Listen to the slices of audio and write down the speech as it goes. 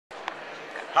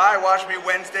Hi, Watch Me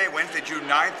Wednesday, June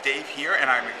 9th. Dave here, and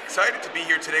I'm excited to be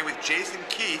here today with Jason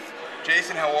Keith.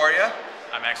 Jason, how are you?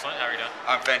 I'm excellent. How are you doing?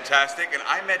 I'm fantastic, and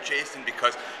I met Jason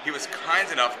because he was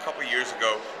kind enough a couple years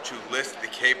ago to list the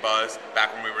K-Buzz,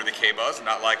 back when we were the K-Buzz,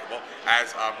 Not Likeable,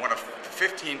 as one of the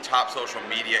 15 top social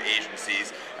media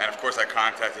agencies. And of course, I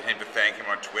contacted him to thank him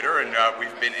on Twitter, and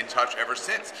we've been in touch ever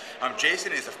since.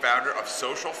 Jason is the founder of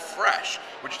Social Fresh.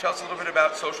 Would you tell us a little bit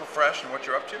about Social Fresh and what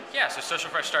you're up to? Yeah, so Social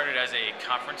Fresh started as a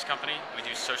conference company. We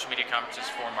do social media conferences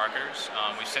for marketers.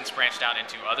 We've since branched out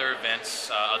into other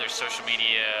events, other social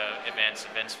media events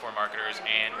for marketers,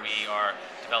 and we are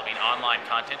developing online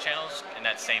content channels in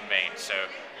that same vein. So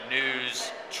news,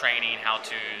 training,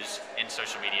 how-tos in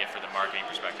social media for the marketing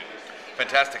perspective.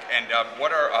 Fantastic. And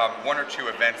what are one or two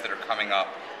events that are coming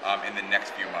up in the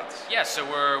next few months? Yeah, so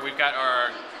we've got our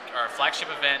flagship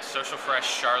event, Social Fresh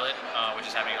Charlotte, which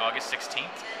is happening August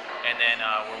 16th. And then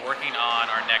we're working on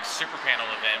our next super panel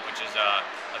event, which is a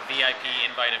VIP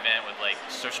invite event with like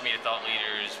social media thought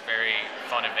leaders, very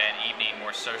fun event, evening,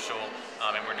 more social.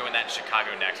 And we're doing that in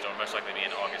Chicago next. It'll most likely be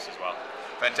in August as well.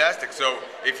 Fantastic. So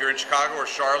if you're in Chicago or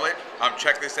Charlotte,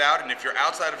 check this out. And if you're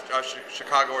outside of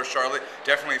Chicago or Charlotte,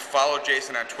 definitely follow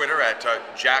Jason on Twitter at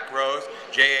Jack Rose,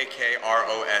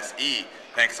 Jakrose.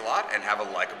 Thanks a lot, and have a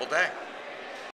likable day.